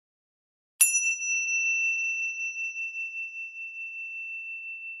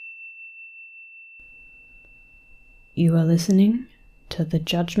You are listening to the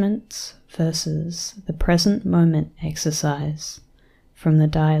Judgments versus the Present Moment exercise from the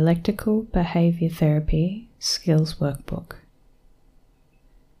Dialectical Behavior Therapy Skills Workbook.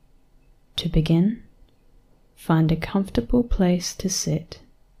 To begin, find a comfortable place to sit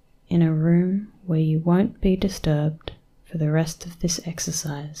in a room where you won't be disturbed for the rest of this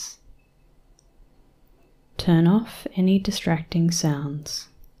exercise. Turn off any distracting sounds.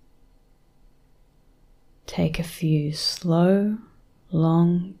 Take a few slow,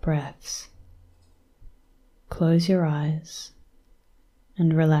 long breaths. Close your eyes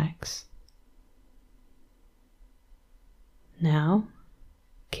and relax. Now,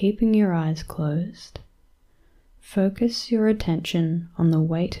 keeping your eyes closed, focus your attention on the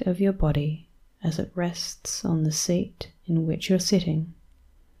weight of your body as it rests on the seat in which you're sitting.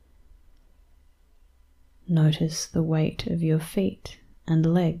 Notice the weight of your feet and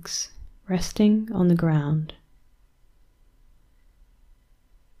legs resting on the ground.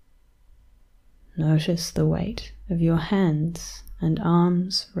 Notice the weight of your hands and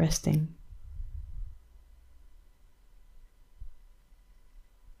arms resting.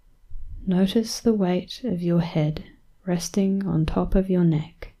 Notice the weight of your head resting on top of your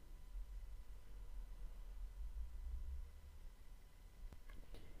neck.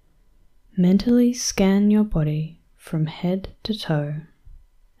 Mentally scan your body from head to toe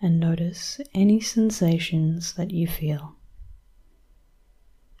and notice any sensations that you feel.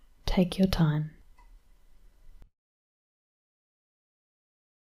 Take your time.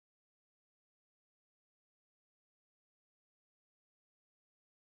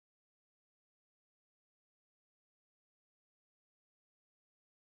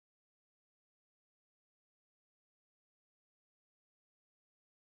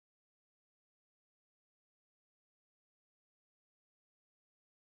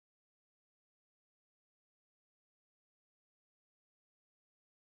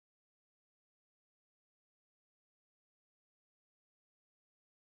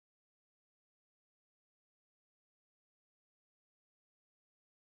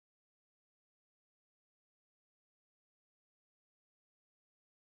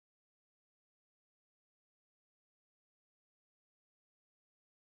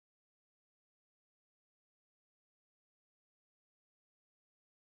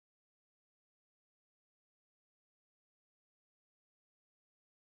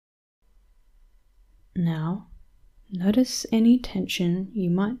 Now, notice any tension you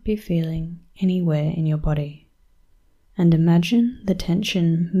might be feeling anywhere in your body, and imagine the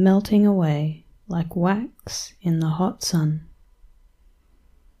tension melting away like wax in the hot sun.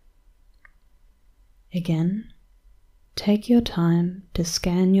 Again, take your time to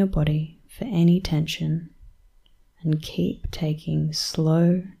scan your body for any tension and keep taking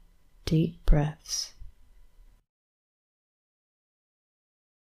slow, deep breaths.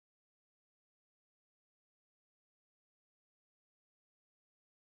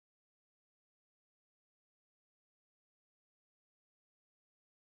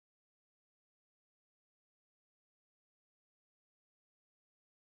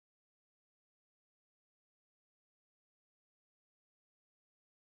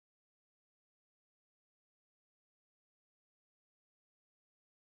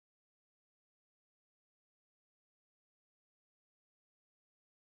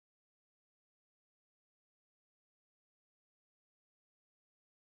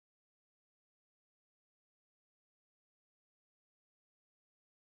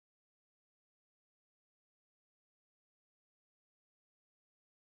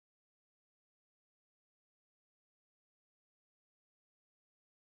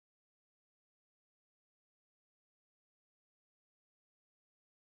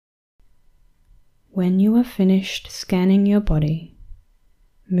 When you are finished scanning your body,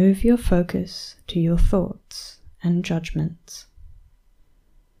 move your focus to your thoughts and judgments.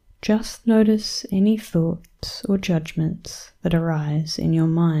 Just notice any thoughts or judgments that arise in your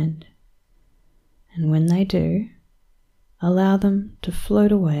mind, and when they do, allow them to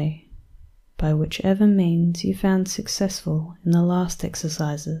float away by whichever means you found successful in the last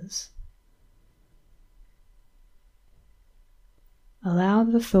exercises. Allow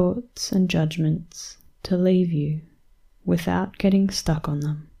the thoughts and judgments to leave you without getting stuck on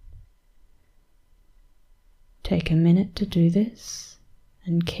them. Take a minute to do this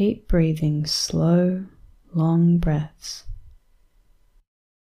and keep breathing slow, long breaths.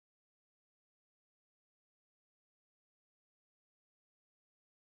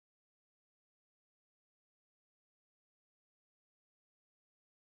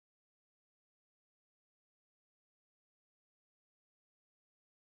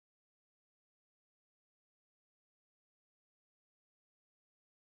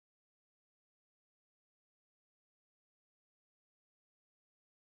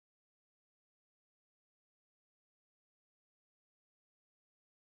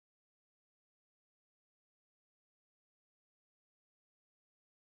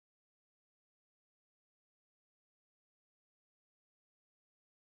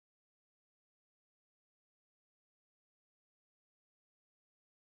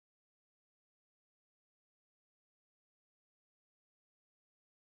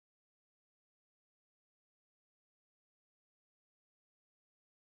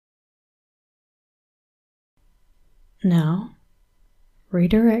 Now,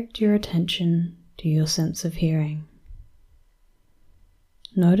 redirect your attention to your sense of hearing.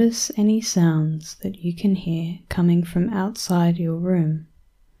 Notice any sounds that you can hear coming from outside your room,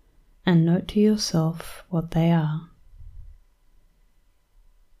 and note to yourself what they are.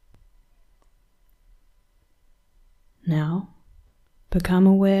 Now, become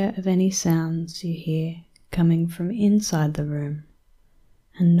aware of any sounds you hear coming from inside the room,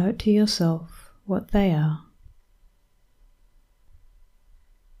 and note to yourself what they are.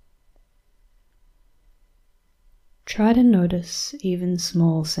 Try to notice even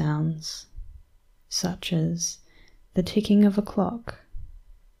small sounds, such as the ticking of a clock,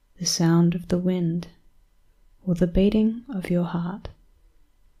 the sound of the wind, or the beating of your heart.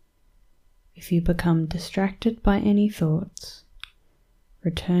 If you become distracted by any thoughts,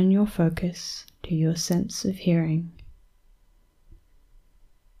 return your focus to your sense of hearing.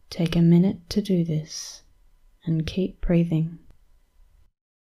 Take a minute to do this and keep breathing.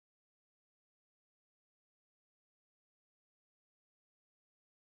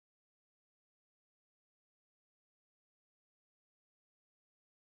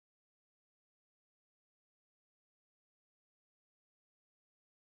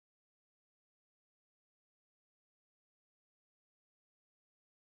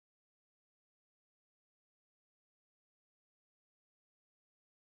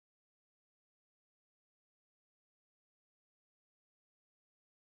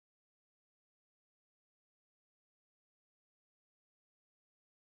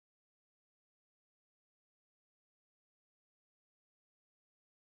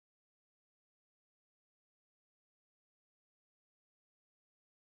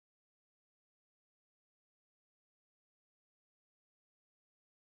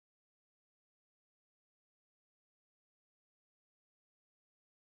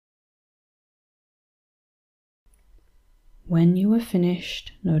 When you are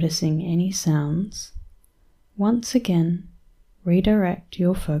finished noticing any sounds, once again redirect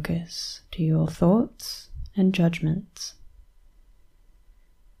your focus to your thoughts and judgments.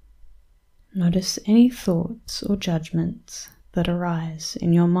 Notice any thoughts or judgments that arise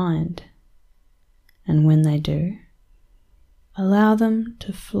in your mind, and when they do, allow them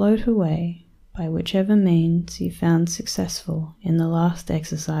to float away by whichever means you found successful in the last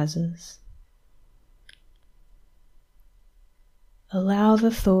exercises. Allow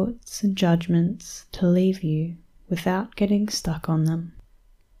the thoughts and judgments to leave you without getting stuck on them.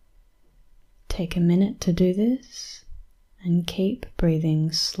 Take a minute to do this and keep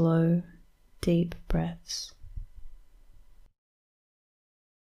breathing slow, deep breaths.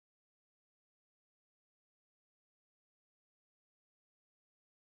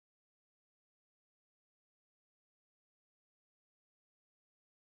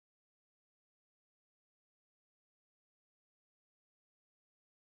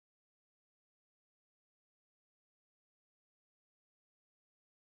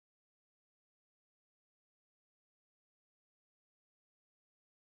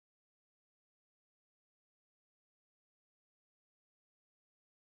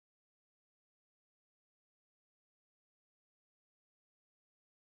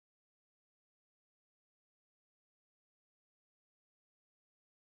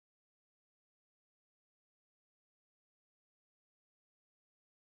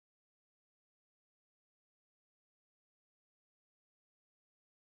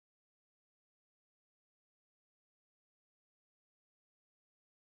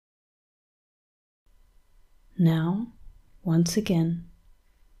 Now, once again,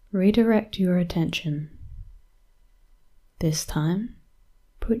 redirect your attention. This time,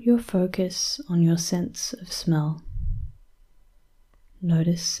 put your focus on your sense of smell.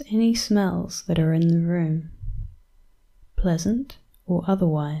 Notice any smells that are in the room, pleasant or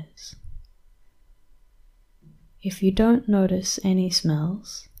otherwise. If you don't notice any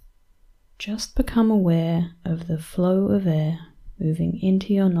smells, just become aware of the flow of air moving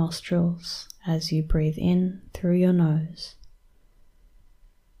into your nostrils as you breathe in through your nose.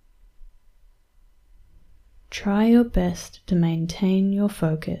 Try your best to maintain your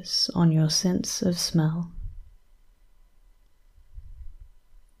focus on your sense of smell.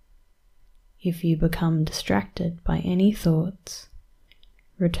 If you become distracted by any thoughts,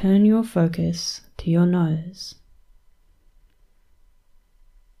 return your focus to your nose.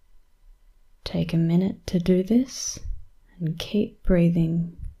 Take a minute to do this and keep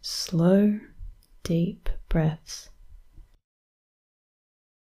breathing slow, deep breaths.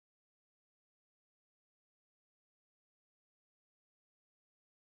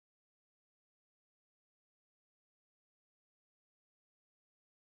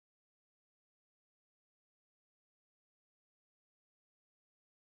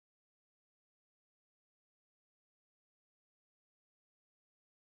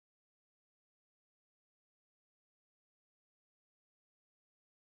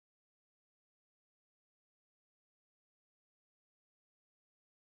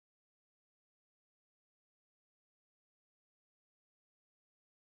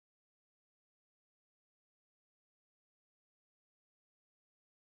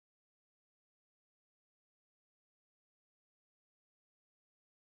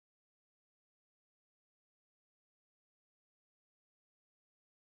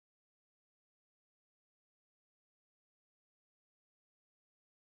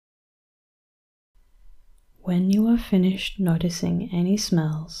 When you are finished noticing any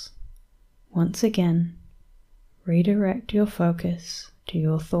smells, once again, redirect your focus to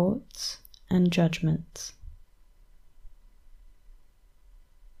your thoughts and judgments.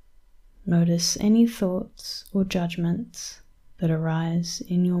 Notice any thoughts or judgments that arise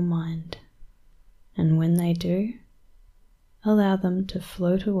in your mind, and when they do, allow them to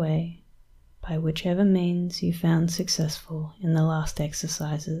float away by whichever means you found successful in the last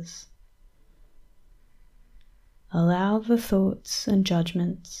exercises. Allow the thoughts and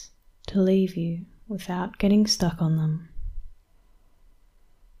judgments to leave you without getting stuck on them.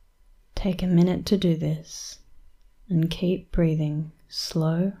 Take a minute to do this and keep breathing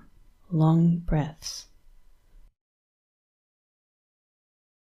slow, long breaths.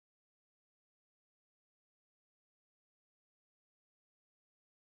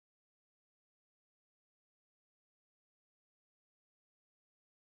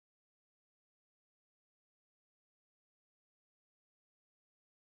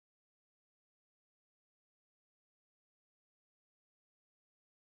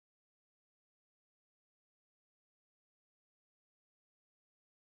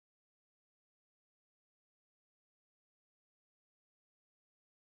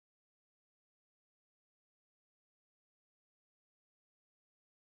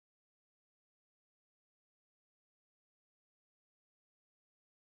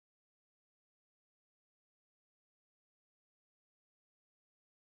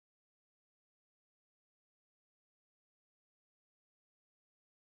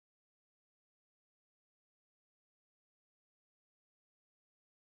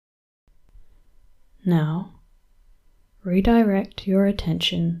 Now, redirect your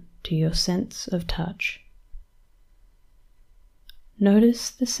attention to your sense of touch. Notice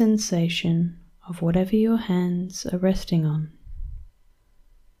the sensation of whatever your hands are resting on.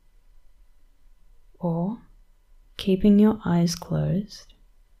 Or, keeping your eyes closed,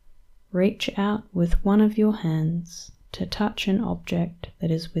 reach out with one of your hands to touch an object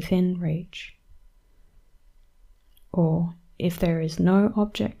that is within reach. Or, if there is no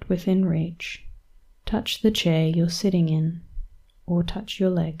object within reach, touch the chair you're sitting in, or touch your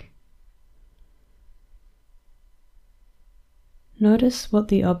leg. Notice what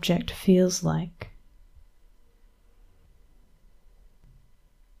the object feels like.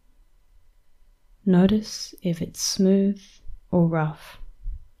 Notice if it's smooth or rough.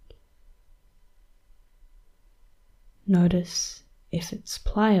 Notice if it's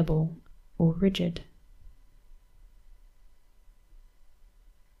pliable or rigid.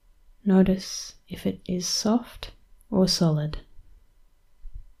 Notice if it is soft or solid.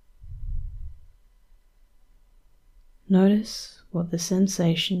 Notice what the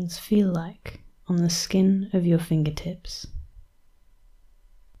sensations feel like on the skin of your fingertips.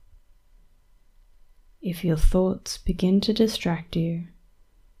 If your thoughts begin to distract you,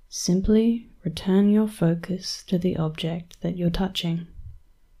 simply return your focus to the object that you're touching.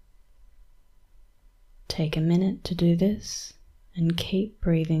 Take a minute to do this and keep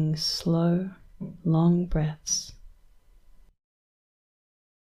breathing slow, long breaths.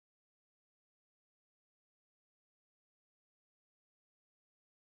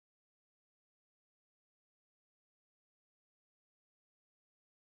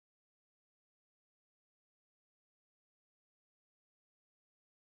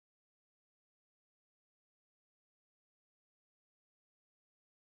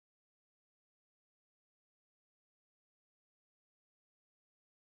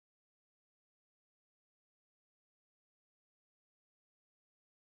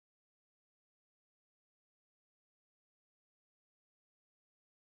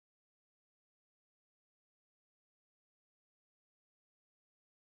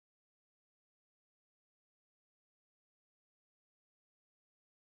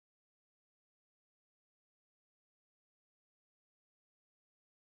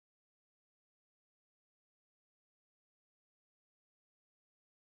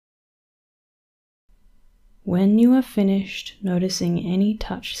 When you are finished noticing any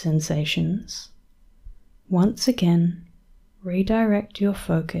touch sensations, once again redirect your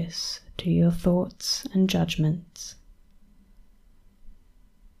focus to your thoughts and judgments.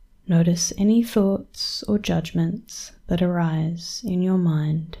 Notice any thoughts or judgments that arise in your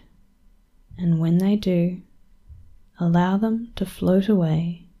mind, and when they do, allow them to float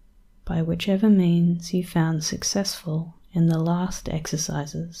away by whichever means you found successful in the last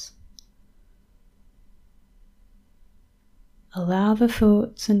exercises. Allow the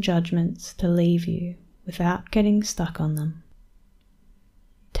thoughts and judgments to leave you without getting stuck on them.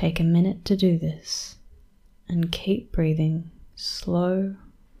 Take a minute to do this and keep breathing slow,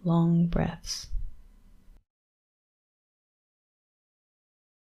 long breaths.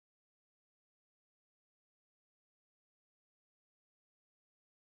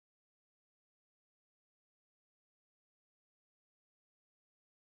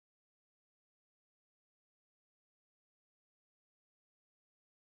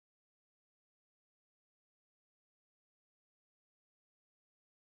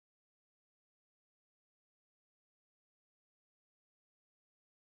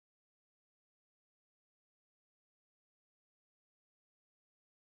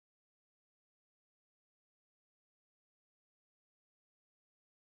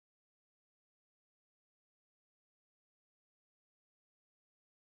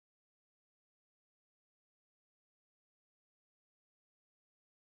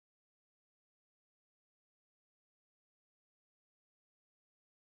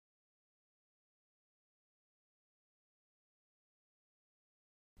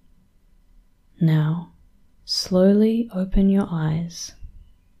 Now, slowly open your eyes.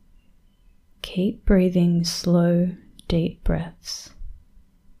 Keep breathing slow, deep breaths.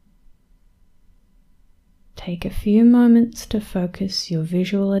 Take a few moments to focus your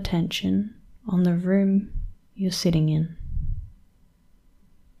visual attention on the room you're sitting in.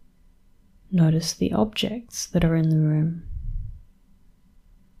 Notice the objects that are in the room.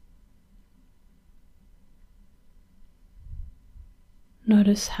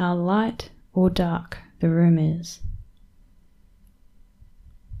 Notice how light or dark the room is.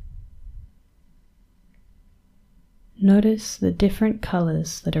 Notice the different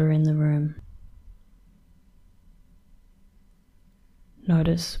colors that are in the room.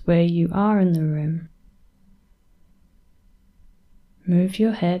 Notice where you are in the room. Move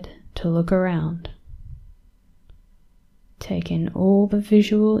your head to look around. Take in all the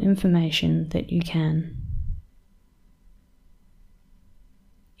visual information that you can.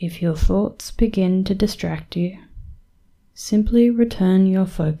 If your thoughts begin to distract you, simply return your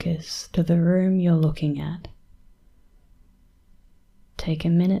focus to the room you're looking at. Take a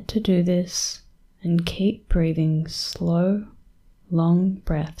minute to do this and keep breathing slow, long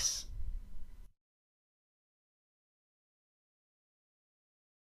breaths.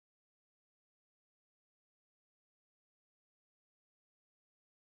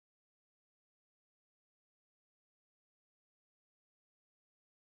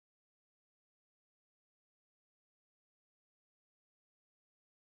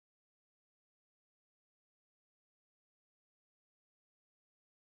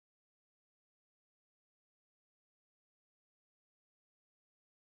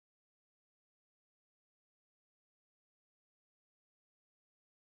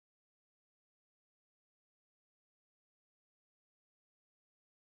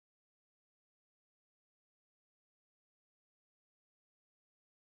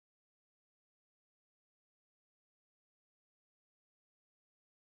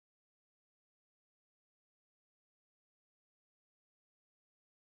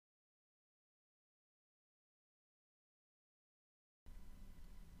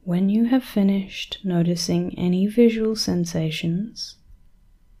 When you have finished noticing any visual sensations,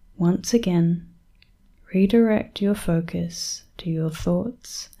 once again, redirect your focus to your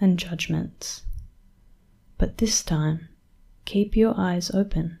thoughts and judgments. But this time, keep your eyes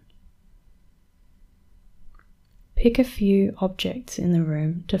open. Pick a few objects in the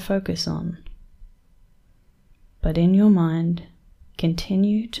room to focus on. But in your mind,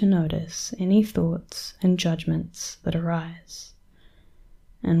 continue to notice any thoughts and judgments that arise.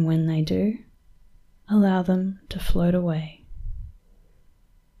 And when they do, allow them to float away.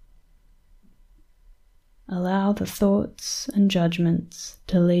 Allow the thoughts and judgments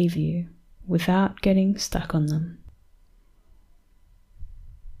to leave you without getting stuck on them.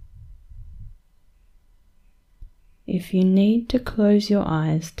 If you need to close your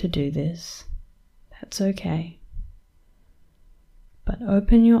eyes to do this, that's okay. But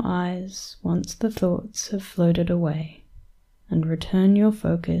open your eyes once the thoughts have floated away, and return your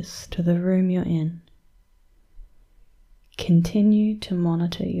focus to the room you're in. Continue to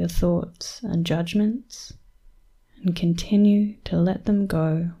monitor your thoughts and judgments, and continue to let them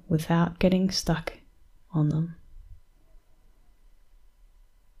go without getting stuck on them.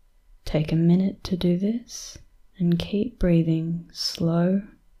 Take a minute to do this, and keep breathing slow,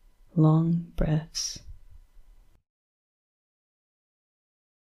 long breaths.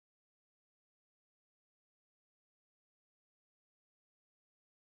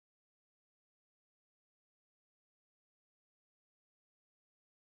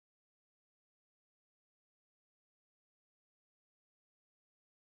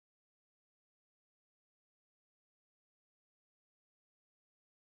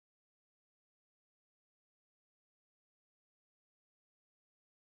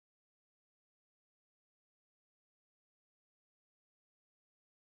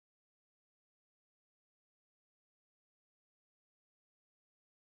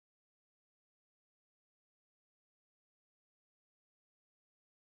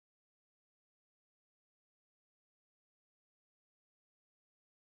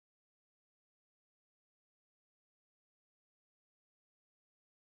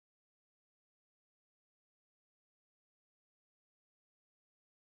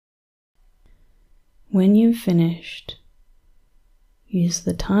 When you've finished, use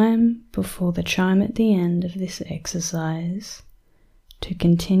the time before the chime at the end of this exercise to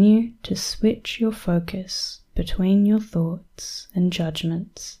continue to switch your focus between your thoughts and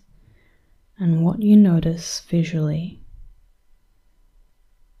judgments and what you notice visually.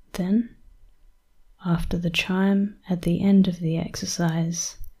 Then, after the chime at the end of the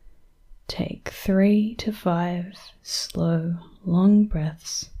exercise, Take 3 to 5 slow, long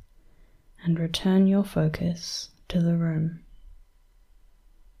breaths and return your focus to the room.